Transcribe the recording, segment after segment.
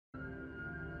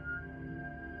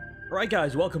Alright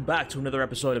guys, welcome back to another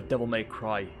episode of Devil May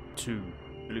Cry 2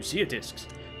 Lucia discs.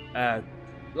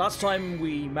 Last time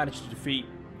we managed to defeat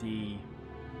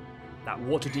that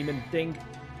water demon thing.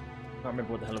 I can't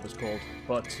remember what the hell it was called,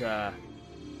 but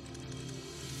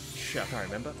shit, I can't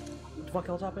remember. What the fuck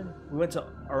else happened? We went to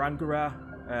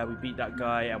Orangura, we beat that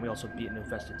guy, and we also beat an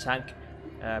infested tank.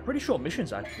 Pretty short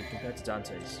missions actually compared to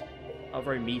Dante's. Not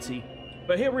very meaty.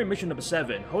 But here we're in mission number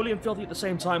 7. Holy and filthy at the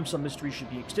same time, some mysteries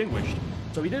should be extinguished.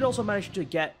 So we did also manage to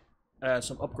get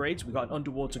some upgrades. We got an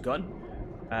underwater gun.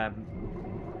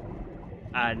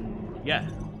 And yeah.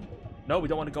 No, we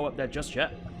don't want to go up there just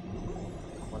yet.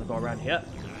 I want to go around here.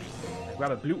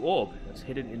 Grab a blue orb that's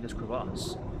hidden in this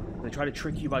crevasse. They try to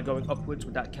trick you by going upwards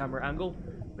with that camera angle,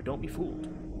 but don't be fooled.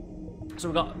 So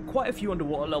we've got quite a few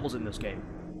underwater levels in this game.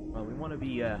 Well, we want to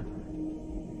be...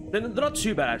 They're not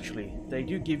too bad, actually. They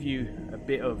do give you a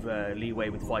bit of leeway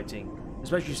with fighting,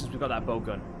 especially since we've got that bow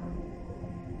gun.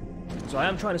 So I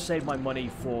am trying to save my money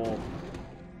for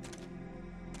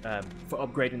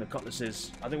upgrading the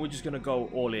cutlasses. I think we're just going to go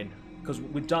all in. Because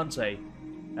with Dante,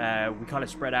 we kind of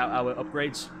spread out our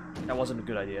upgrades. That wasn't a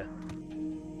good idea.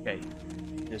 Okay,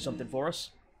 there's something for us.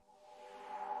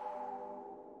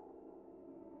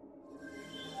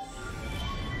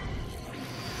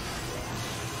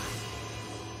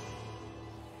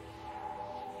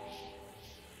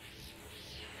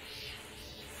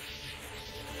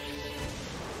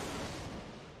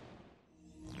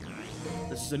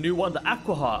 This is a new one, the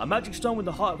Aqua Heart, a magic stone with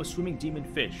the heart of a swimming demon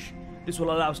fish. This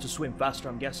will allow us to swim faster,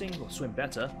 I'm guessing, or swim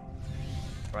better.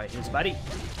 Right, here's a baddie.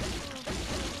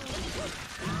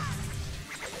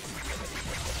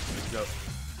 Here we go.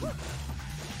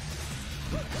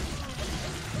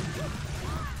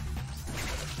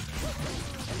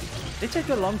 They take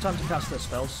a long time to cast their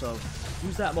spells, so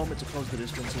use that moment to close the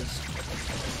distances.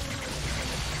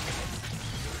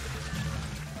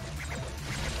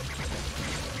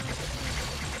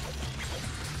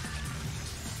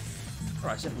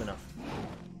 Alright, simple enough.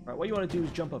 Right, what you want to do is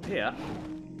jump up here.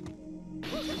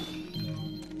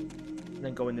 And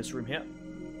then go in this room here.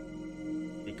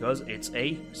 Because it's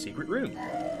a secret room.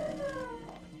 Alright,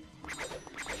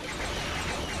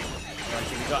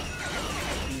 so we got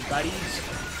these baddies.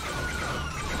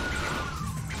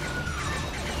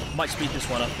 Might speed this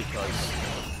one up because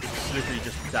it's literally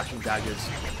just dashing daggers.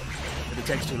 If it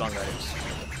takes too long, that is.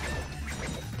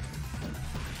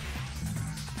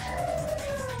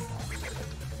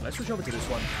 Let's switch over to this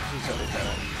one. This is a bit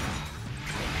better.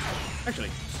 Actually,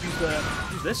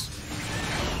 use this.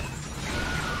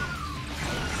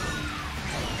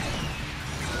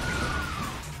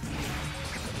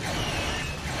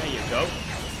 There you go.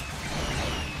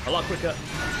 A lot quicker.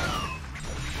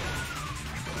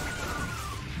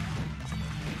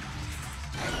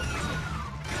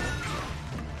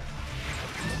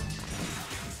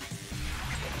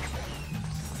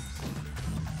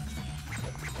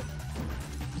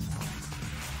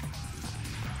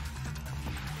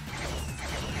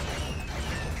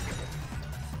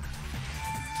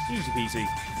 Easy peasy.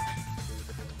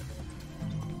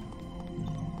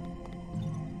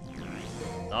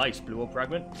 Nice, blue orb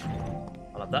fragment.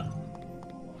 I love that.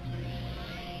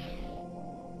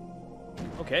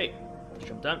 Okay, let's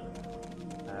jump down.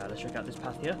 Let's check out this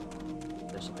path here.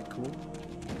 There's something cool.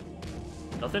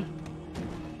 Nothing?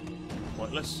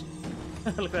 Pointless.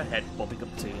 Look at her head bobbing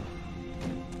up the ceiling.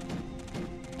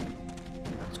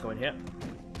 Let's go in here.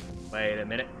 Wait a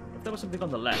minute. If there was something on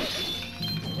the left,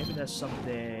 maybe there's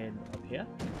something up here.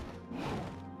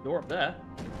 Door up there.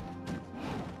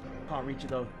 Can't reach it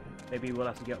though. Maybe we'll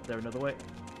have to get up there another way.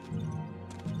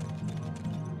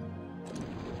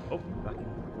 Oh, back in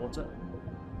the water.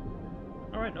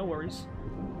 Alright, no worries.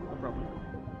 No problem.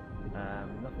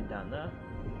 Nothing down there.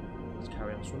 Let's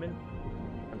carry on swimming.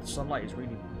 And the sunlight is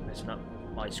really messing up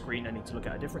my screen. I need to look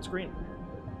at a different screen.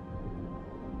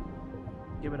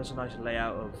 Giving us a nice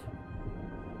layout of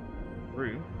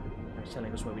room. It's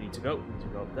telling us where we need to go. We need to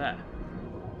go up there.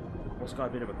 Also got a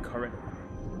bit of a current.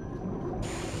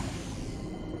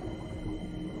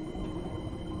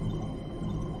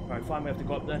 Alright, fine, we have to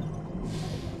go up then.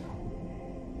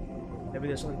 Maybe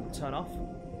there's something to turn off.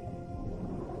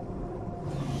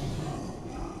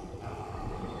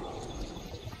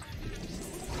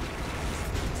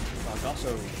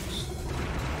 Sargassos.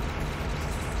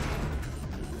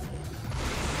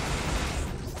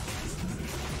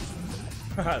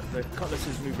 The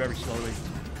cutlasses move very slowly.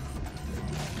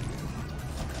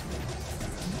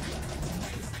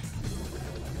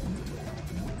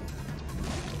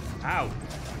 Ow!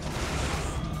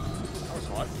 That was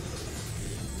hot.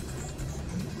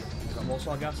 Got more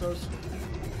Sargassos.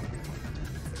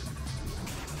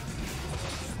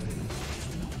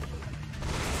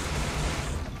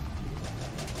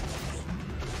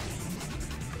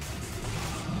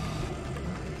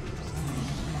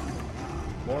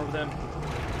 with him.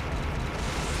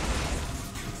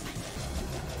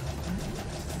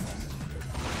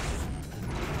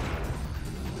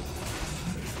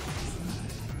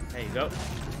 There you go.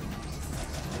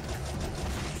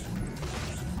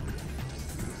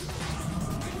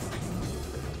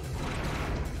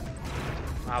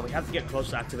 We have to get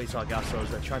close to activate our gas throws.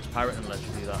 They're transparent and let you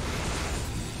do that.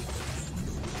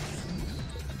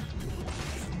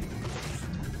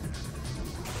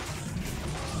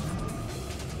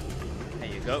 There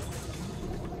you go.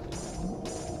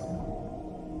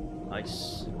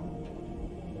 Nice.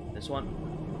 This one.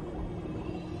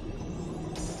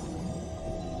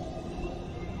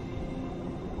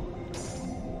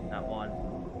 That one.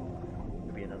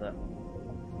 Could be another.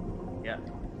 Yeah.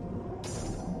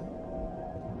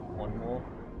 One more.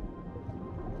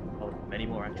 Oh, many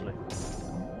more actually.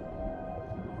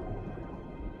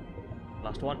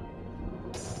 Last one.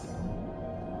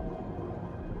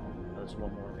 There's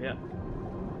one more up here.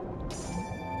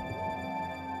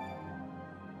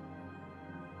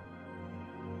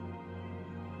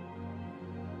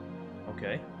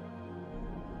 Okay.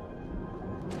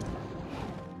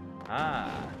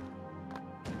 Ah.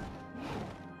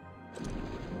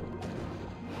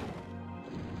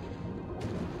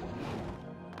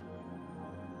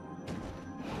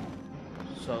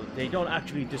 So they don't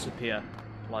actually disappear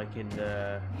like in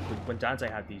the when Dante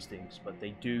had these things, but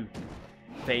they do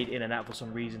fade in and out for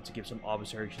some reason to give some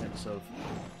arbitrary sense of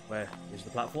where is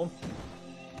the platform.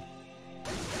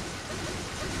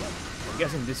 I'm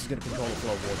guessing this is going to control the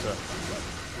flow of water.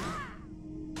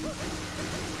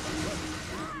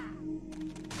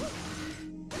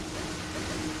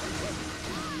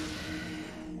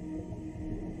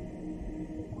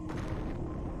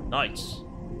 Nice.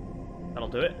 That'll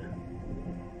do it.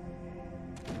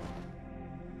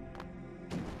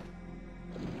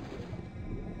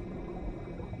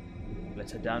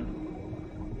 Let's head down.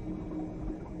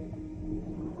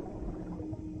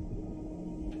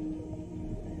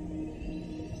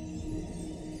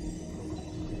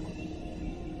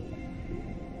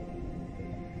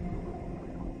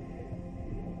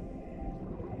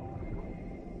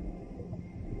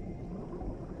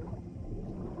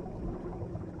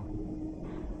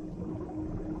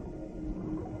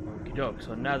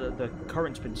 So now that the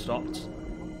current's been stopped,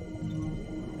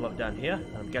 block down here,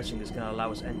 and I'm guessing this is going to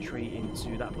allow us entry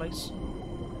into that place.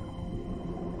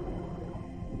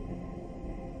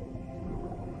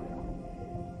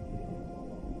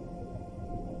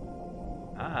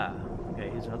 Ah, okay,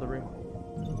 here's another room.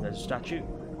 There's a statue.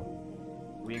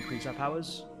 We increase our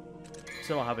powers.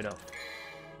 Still don't have enough.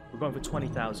 We're going for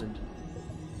 20,000.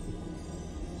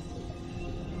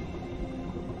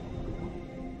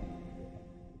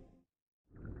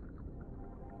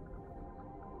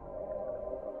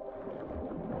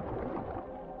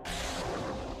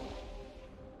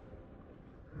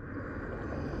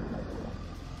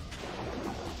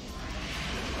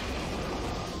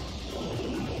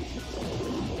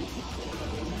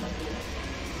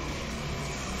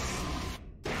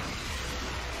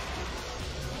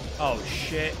 Oh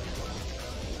shit.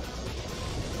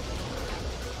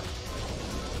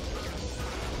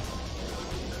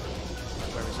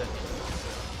 Where is it?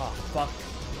 Oh fuck.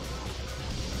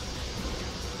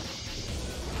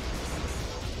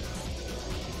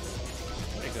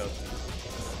 Where'd it go?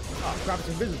 Oh crap, it's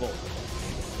invisible.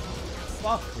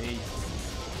 Fuck me.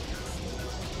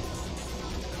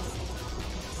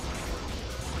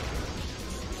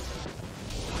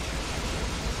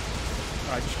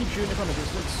 Alright, just keep shooting it from a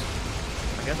distance.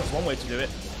 I guess that's one way to do it.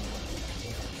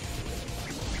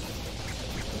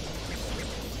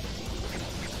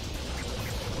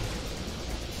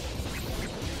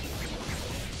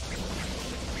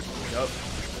 Nope.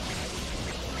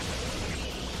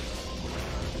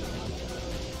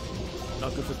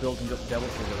 Not good for building up devil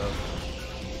trigger though.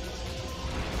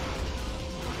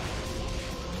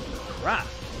 Crap!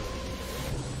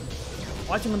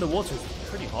 Fighting underwater is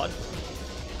pretty hard.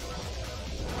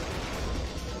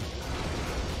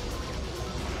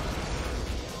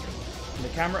 The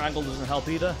camera angle doesn't help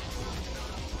either.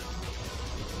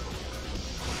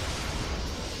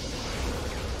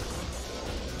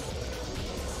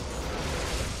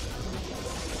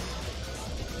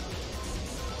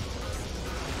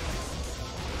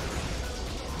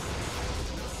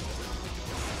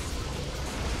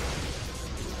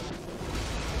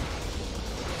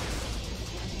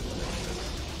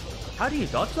 How do you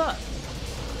dodge that?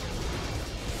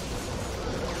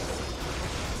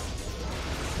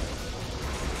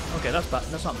 Okay, that's bad.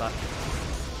 That's not bad.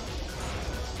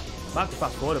 I have to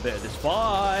fast forward a bit of this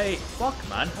fight. Fuck,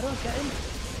 man. How do I get in?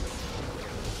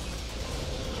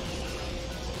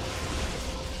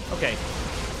 Okay.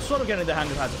 Sort of getting the hang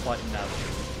of how to fight him now.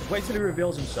 Wait till he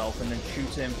reveals himself and then shoot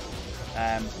him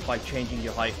by changing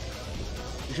your height.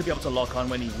 You should be able to lock on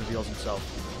when he reveals himself.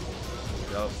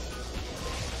 There we go.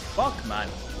 Fuck, man.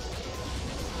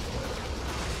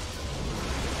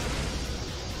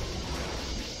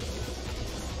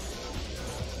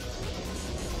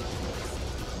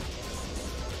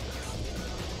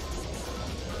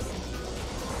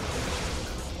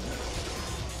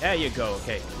 There you go,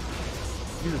 okay.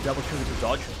 Use a double trigger to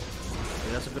dodge.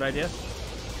 Okay, that's a good idea.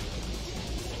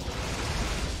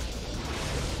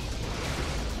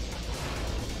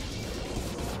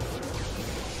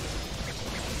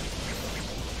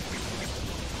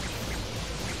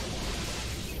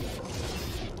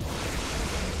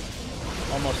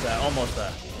 Almost there, almost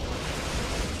there.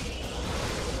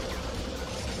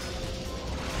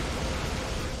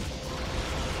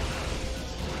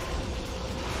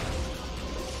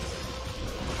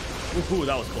 Ooh,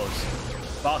 that was close.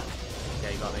 Fuck.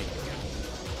 Yeah, you got me.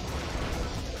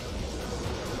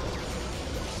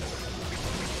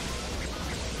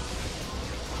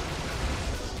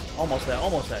 Almost there,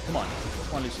 almost there. Come on.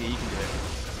 Come on, Lucia, you can do it.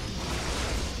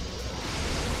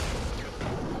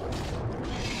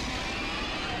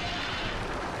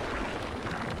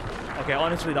 Okay,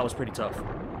 honestly, that was pretty tough.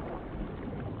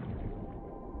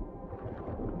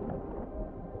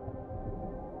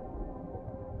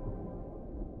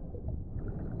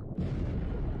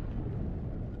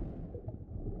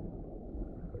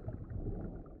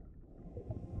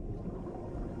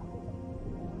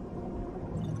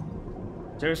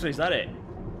 Seriously, is that it? A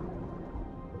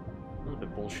little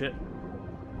bit bullshit.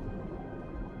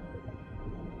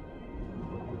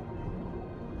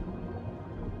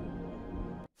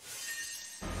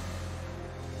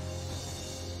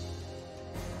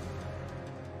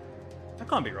 That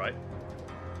can't be right.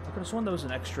 I could have sworn there was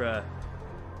an extra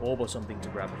orb or something to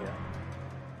grab here.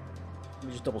 Let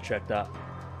me just double check that.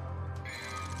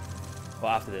 But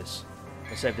after this,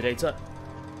 let's save the data.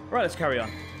 Right, let's carry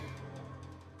on.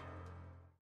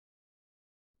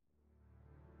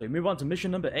 We move on to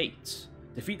mission number 8.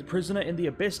 Defeat the prisoner in the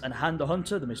abyss and hand the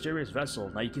hunter the mysterious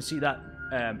vessel. Now you can see that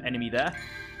enemy there.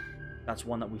 That's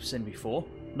one that we've seen before.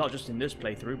 Not just in this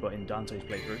playthrough, but in Dante's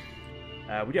playthrough.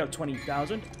 We do have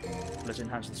 20,000. Let's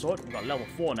enhance the sword. We've got level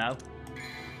 4 now.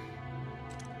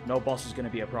 No boss is going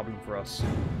to be a problem for us.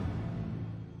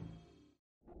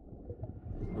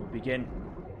 We'll begin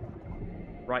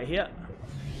right here.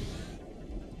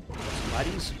 Some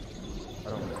baddies. I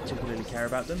don't particularly care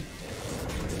about them.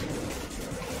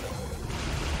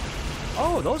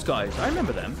 Oh, those guys. I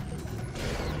remember them.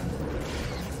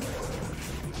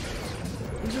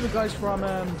 These are the guys from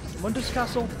Mundus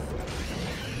Castle.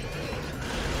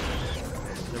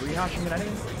 They're rehashing an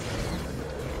enemy.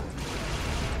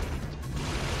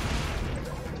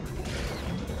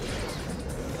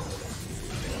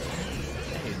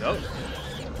 There you go.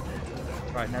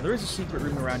 Right, now there is a secret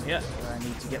room around here that I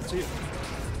need to get to.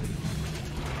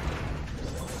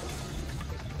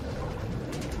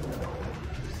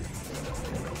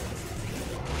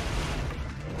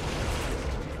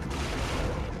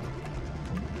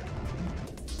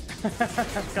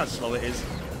 Look how slow it is.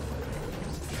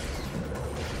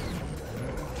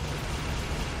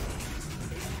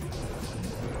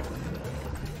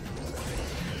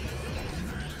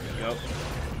 There you go.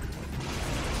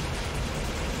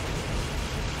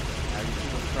 Now you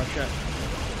keep the pressure.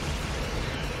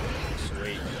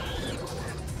 Sweet.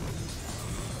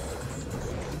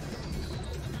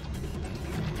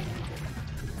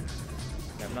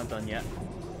 Okay, I'm not done yet.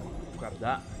 Grab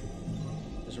that.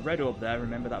 There's a red orb there,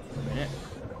 remember that for a minute.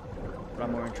 But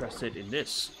I'm more interested in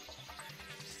this.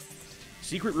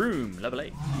 Secret room, level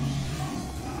 8.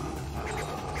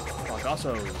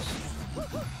 Fracassos.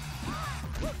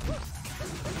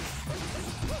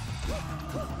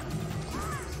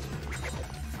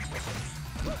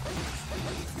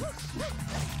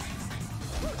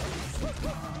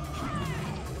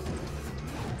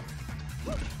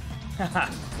 Haha,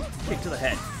 kick to the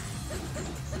head.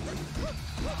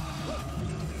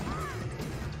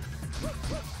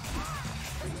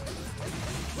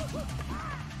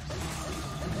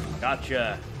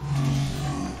 Gotcha.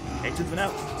 Hate it for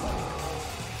now.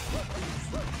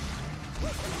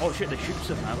 Oh shit, they shoot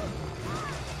stuff now.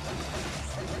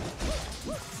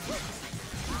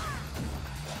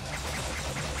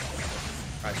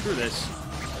 Alright, screw this.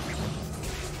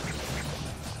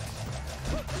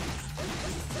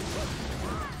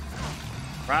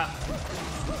 Crap.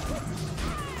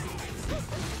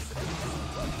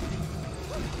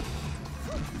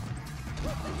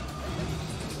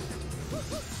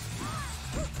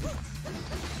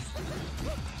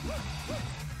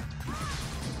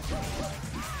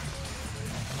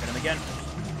 again.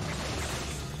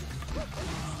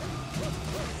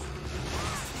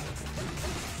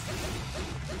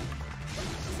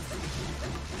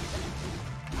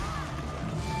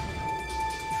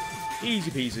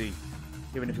 Easy peasy,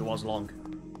 even if it was long.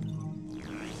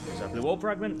 There's our blue orb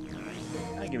fragment.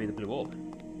 And give me the blue orb.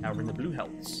 Now we're in the blue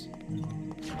healths.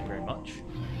 Thank you very much.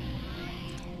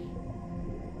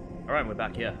 Alright, we're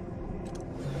back here.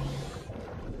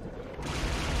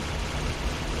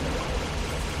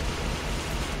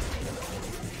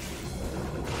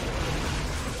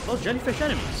 Those jellyfish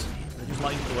enemies. They're just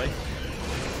lighting the way.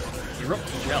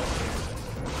 Erupting gel.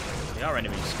 They are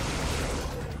enemies.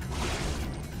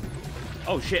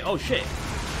 Oh shit, oh shit!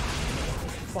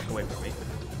 Fuck away from me.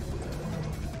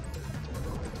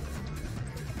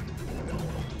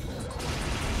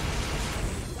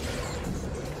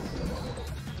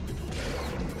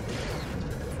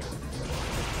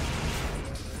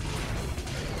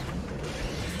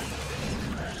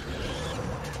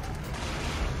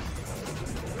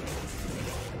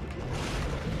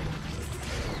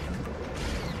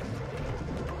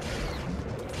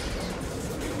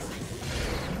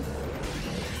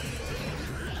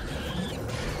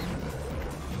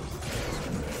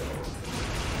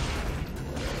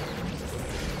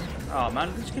 Oh man,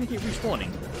 I'm just gonna keep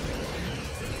respawning.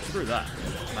 Screw that.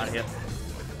 I'm out of here.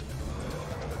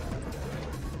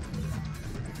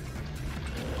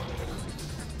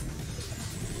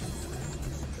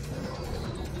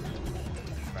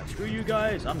 Right, screw you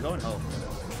guys, I'm going home.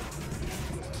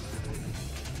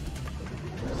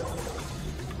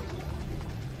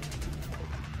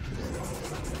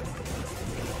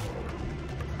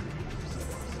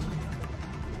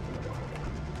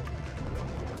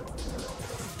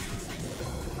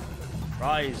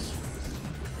 Rise.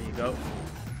 There you go.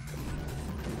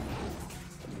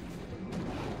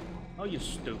 Oh, you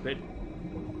stupid.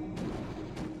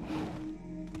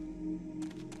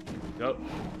 Go.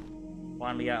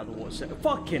 Finally out of the water section.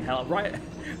 Fucking hell, right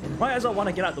as I want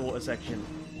to get out the water section.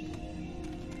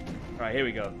 Alright, here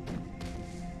we go.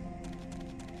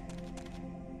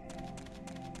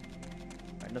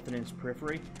 Alright, nothing in its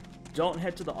periphery. Don't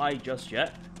head to the eye just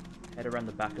yet. Head around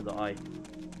the back of the eye.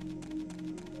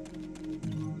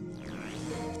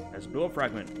 There's a blue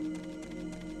fragment.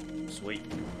 Sweet.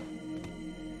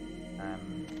 I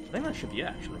think that should be it,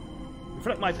 actually.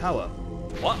 Reflect my power.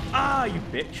 What? Ah, you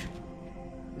bitch.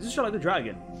 Is this shot like the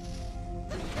dragon?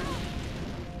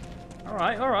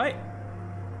 Alright, alright.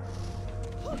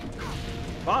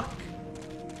 Fuck.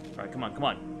 Alright, come on, come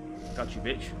on. Got you,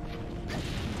 bitch.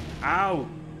 Ow.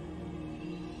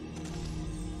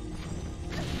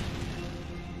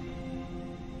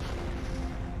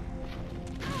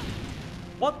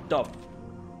 What the?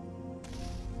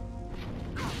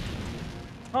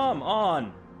 Come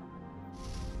on.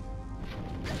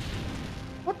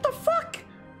 What the fuck?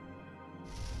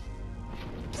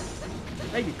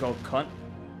 There you go, cunt.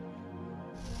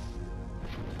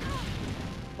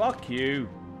 Fuck you.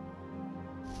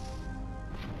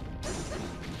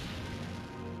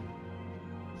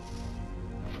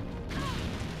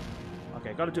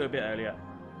 Okay, gotta do it a bit earlier.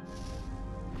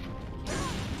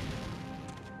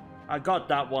 I got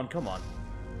that one, come on.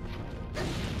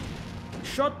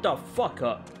 Shut the fuck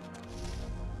up.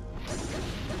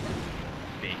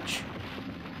 Bitch.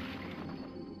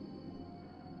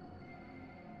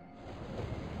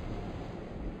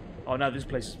 Oh, now this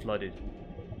place is flooded.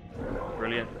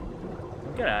 Brilliant.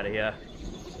 Get out of here.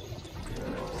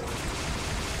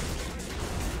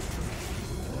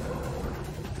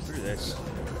 Through this.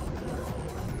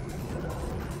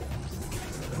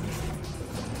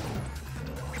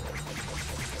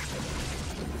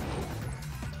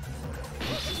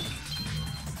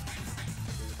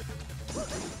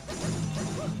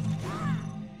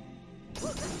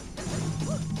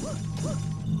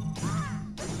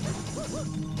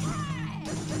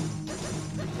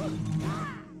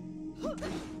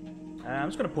 I'm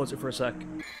just going to pause it for a sec.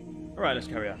 Alright, let's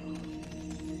carry on.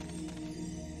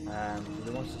 Do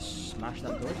they want us to smash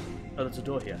that door? Oh, there's a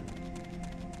door here.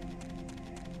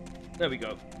 There we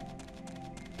go.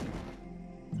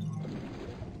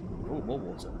 Oh, more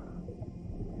water.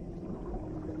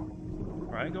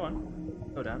 Alright, go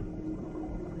on. Go down.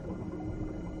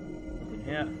 In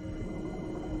here.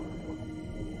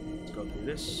 Let's go through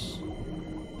this.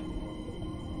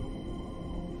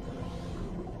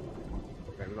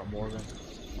 Okay, we got more of them.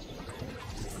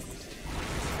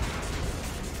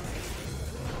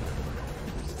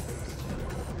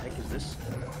 What the heck is this?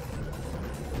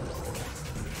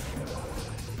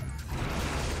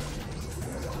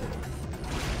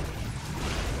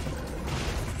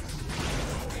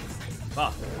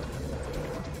 Ah.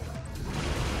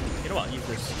 know what? I'll use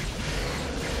this.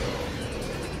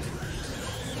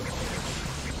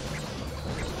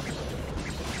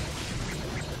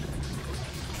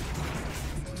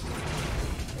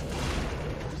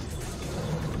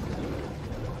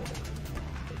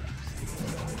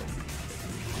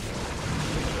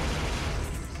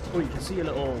 Oh, you can see a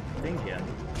little thing here.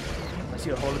 I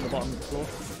see a hole in the bottom of the floor. I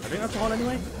think that's a hole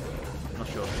anyway. I'm not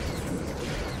sure.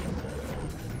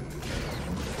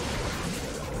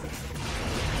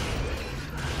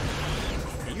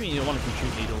 Yeah, you mean you want to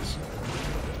shoot needles?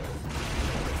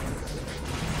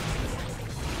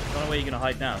 I don't know where you're gonna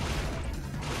hide now.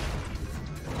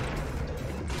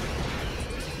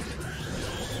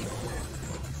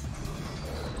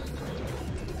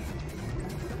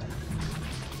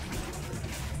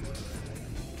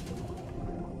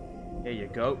 There you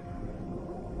go.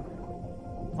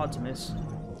 Hard to miss.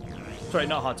 Sorry,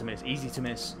 not hard to miss. Easy to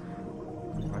miss.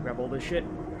 I grab all this shit.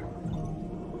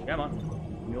 Come on.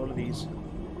 Give me all of these.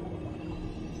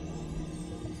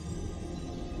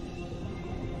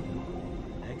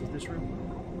 What the heck is this room?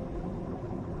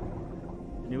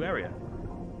 New area.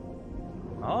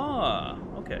 Ah,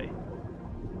 okay.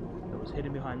 That was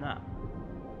hidden behind that.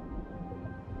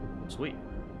 Sweet.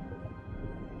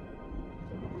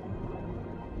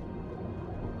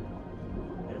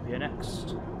 Here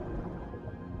next.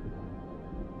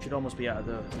 Should almost be out of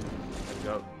the... There we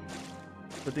go.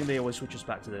 Good thing they always switch us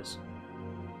back to this.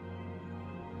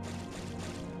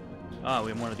 Ah,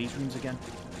 we're in one of these rooms again.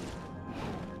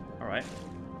 Alright.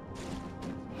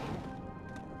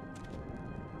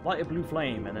 Light a blue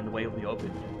flame and then the way will be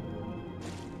opened.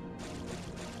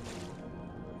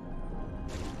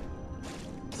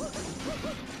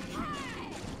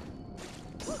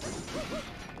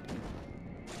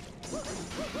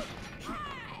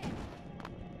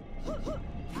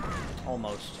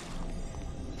 Almost.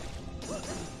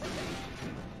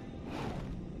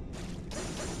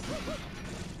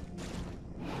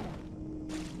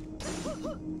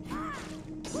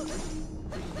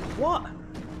 What?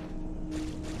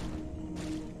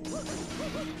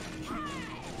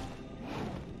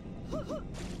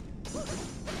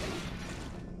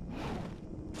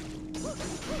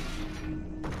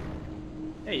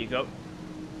 There you go.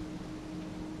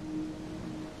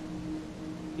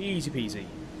 Easy peasy.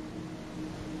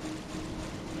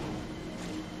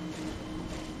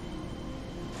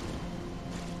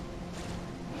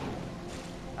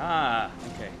 Ah,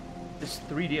 okay. This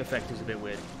 3D effect is a bit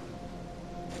weird.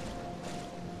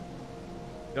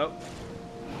 Go.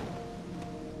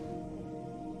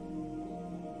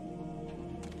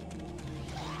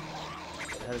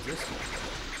 What the hell is this?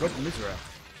 Broken Misera.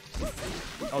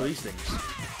 Oh, these things.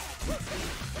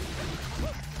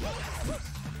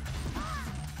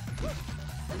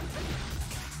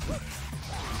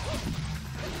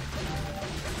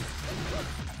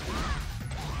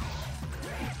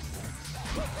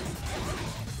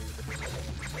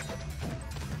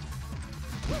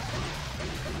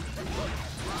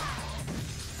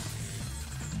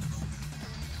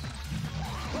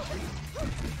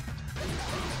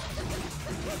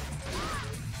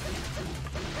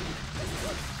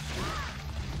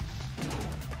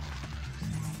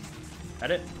 That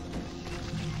it?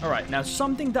 Alright, now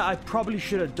something that I probably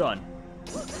should have done.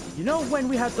 You know when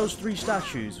we had those 3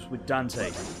 statues with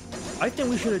Dante? I think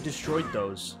we should have destroyed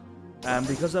those.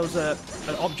 Because there was an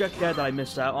object there that I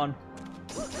missed out on.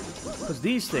 Because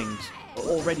these things are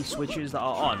already switches that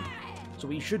are on. So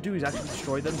what you should do is actually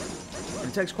destroy them.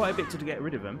 And it takes quite a bit to get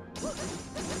rid of them.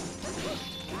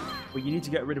 But you need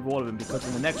to get rid of all of them because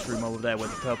in the next room over there where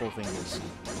the purple thing is,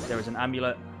 there is an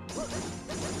amulet.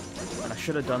 And I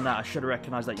should have done that. I should have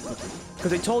recognized that you could...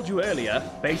 Because they told you earlier,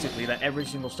 basically, that every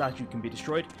single statue can be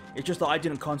destroyed. It's just that I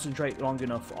didn't concentrate long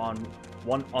enough on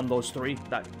those 3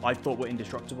 that I thought were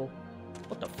indestructible.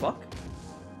 What the fuck?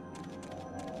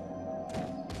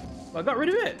 I got rid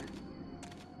of it.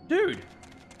 Dude.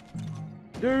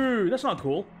 Dude, that's not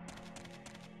cool.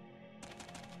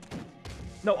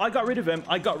 No, I got rid of him.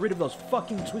 I got rid of those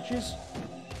fucking switches.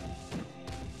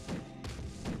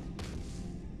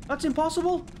 That's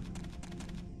impossible.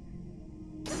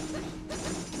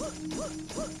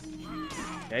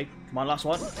 Okay, come on, last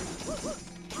one.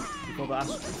 Before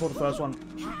the first one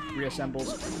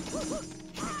reassembles.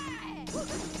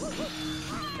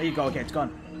 There you go. Okay, it's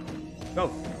gone. Go.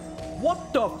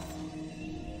 What the?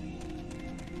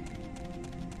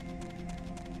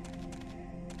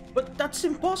 But that's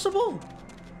impossible.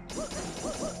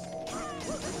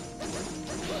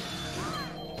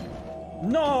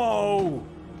 No.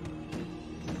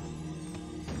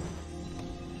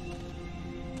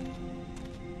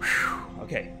 Whew.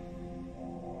 Okay.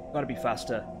 Gotta be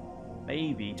faster.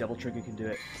 Maybe Devil Trigger can do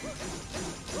it.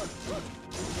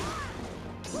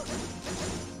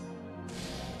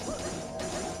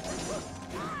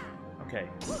 Okay.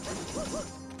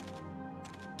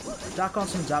 Stack on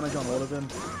some damage on all of them.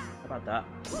 How about that?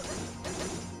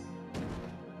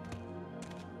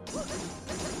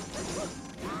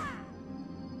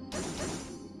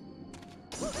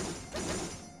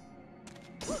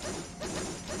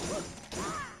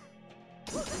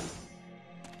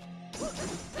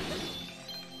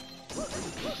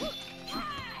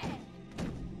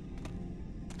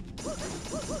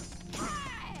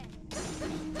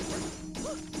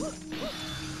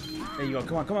 There you go.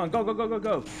 Come on, come on. Go, go, go, go,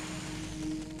 go.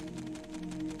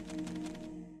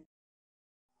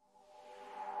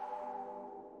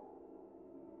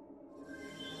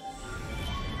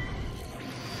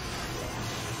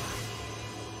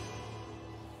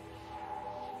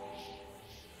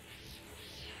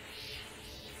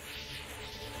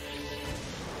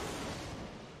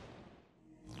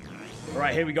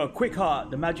 Alright, here we go. Quick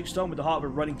Heart, the magic stone with the heart of a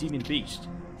running demon beast.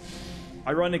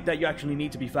 Ironic that you actually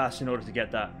need to be fast in order to get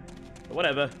that. But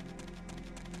whatever.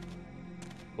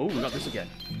 Oh, we got this again.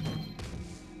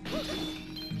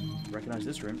 Recognize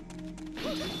this room.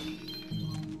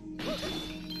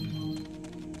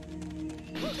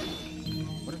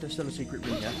 What if there's still a secret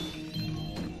room here?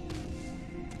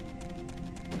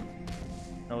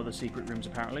 No other secret rooms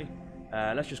apparently.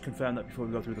 Let's just confirm that before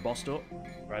we go through the boss door.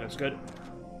 Right, that's good.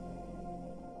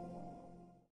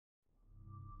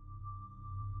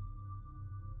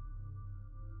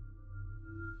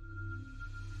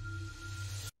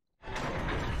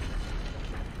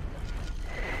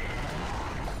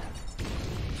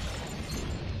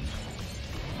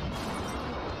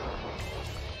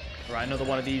 Right, another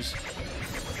one of these.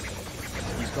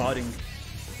 He's guarding.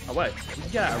 Oh wait, we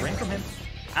can get out of range from him.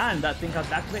 And that thing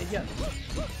hasn't activated yet.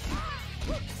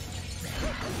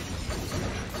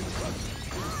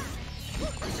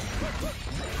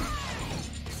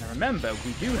 Now remember,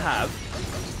 we do have...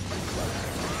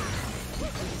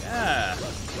 Yeah.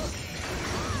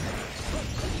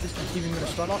 This keeps giving me the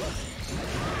stun off.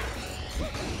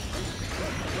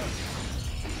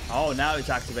 Oh, now it's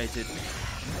activated.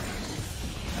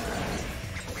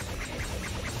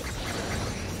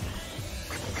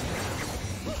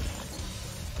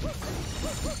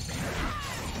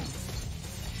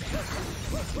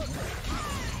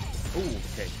 Ooh,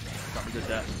 okay. Got me good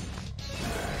there.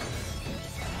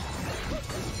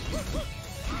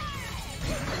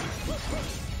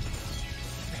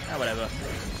 Ah, whatever.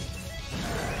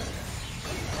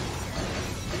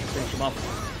 Finish him off.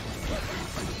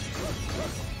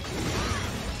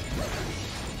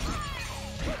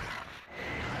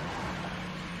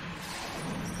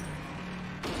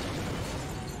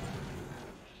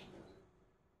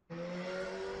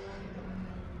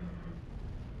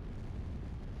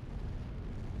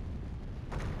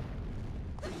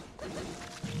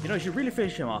 You know, you should really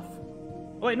finish him off.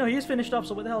 Oh, wait, no, he is finished off,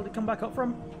 so where the hell did he come back up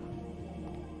from?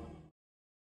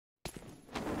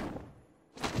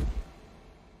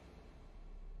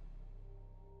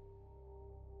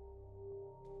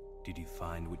 Did you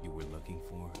find what you were looking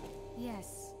for?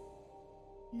 Yes.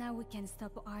 Now we can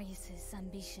stop Arius's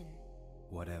ambition.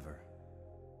 Whatever.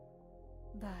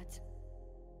 But...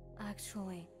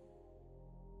 actually...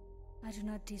 I do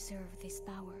not deserve this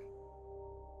power.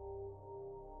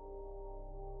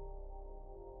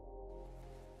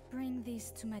 Bring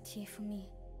this to Mathieu for me.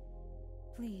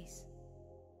 Please.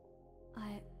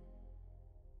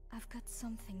 I've got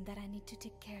something that I need to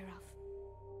take care of.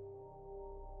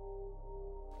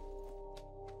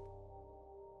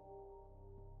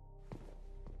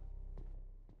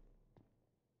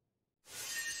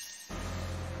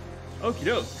 Okie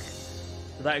doke.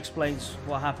 So that explains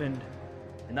what happened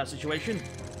in that situation.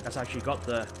 That's actually got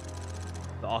the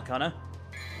Arcana.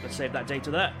 Let's save that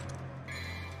data there.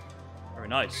 Very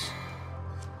nice.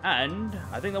 And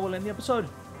I think that will end the episode.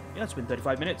 Yeah, it's been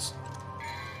 35 minutes.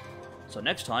 So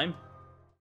next time,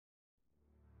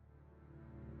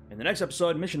 in the next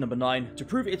episode, mission number 9, to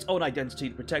prove its own identity,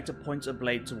 the Protector points a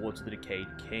blade towards the Decayed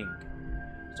King.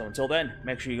 So until then,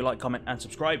 make sure you like, comment, and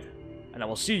subscribe, and I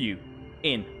will see you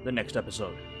in the next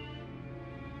episode.